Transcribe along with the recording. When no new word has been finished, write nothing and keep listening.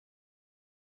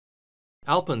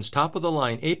Alpen's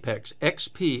top-of-the-line Apex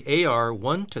XP AR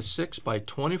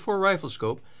 1:6x24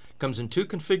 Riflescope comes in two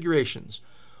configurations,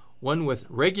 one with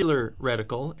regular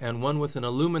reticle and one with an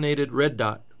illuminated red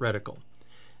dot reticle.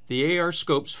 The AR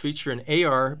scopes feature an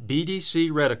AR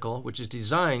BDC reticle, which is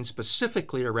designed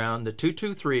specifically around the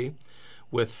 223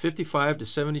 with 55 to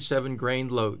 77 grain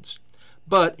loads.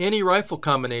 But any rifle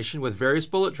combination with various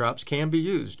bullet drops can be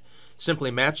used.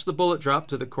 Simply match the bullet drop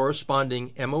to the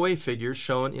corresponding MOA figures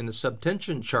shown in the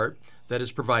subtension chart that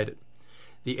is provided.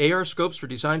 The AR scopes are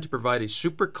designed to provide a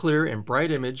super clear and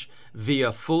bright image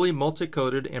via fully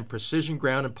multi-coated and precision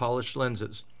ground and polished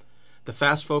lenses. The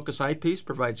fast focus eyepiece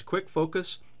provides quick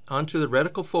focus onto the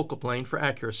reticle focal plane for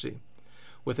accuracy.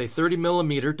 With a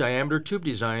 30mm diameter tube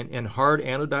design and hard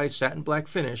anodized satin black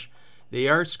finish, the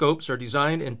AR scopes are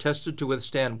designed and tested to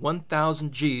withstand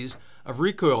 1,000 Gs of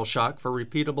recoil shock for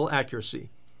repeatable accuracy.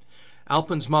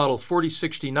 Alpen's Model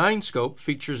 4069 scope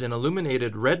features an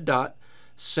illuminated red dot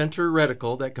center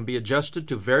reticle that can be adjusted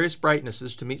to various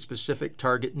brightnesses to meet specific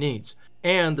target needs.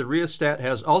 And the rheostat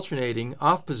has alternating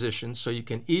off positions so you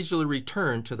can easily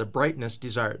return to the brightness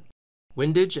desired.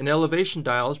 Windage and elevation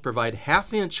dials provide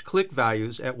half-inch click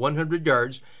values at 100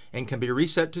 yards and can be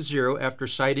reset to 0 after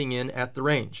sighting in at the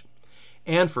range.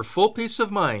 And for full peace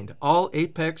of mind, all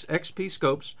Apex XP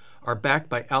scopes are backed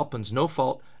by Alpen's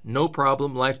no-fault,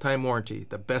 no-problem lifetime warranty,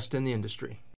 the best in the industry.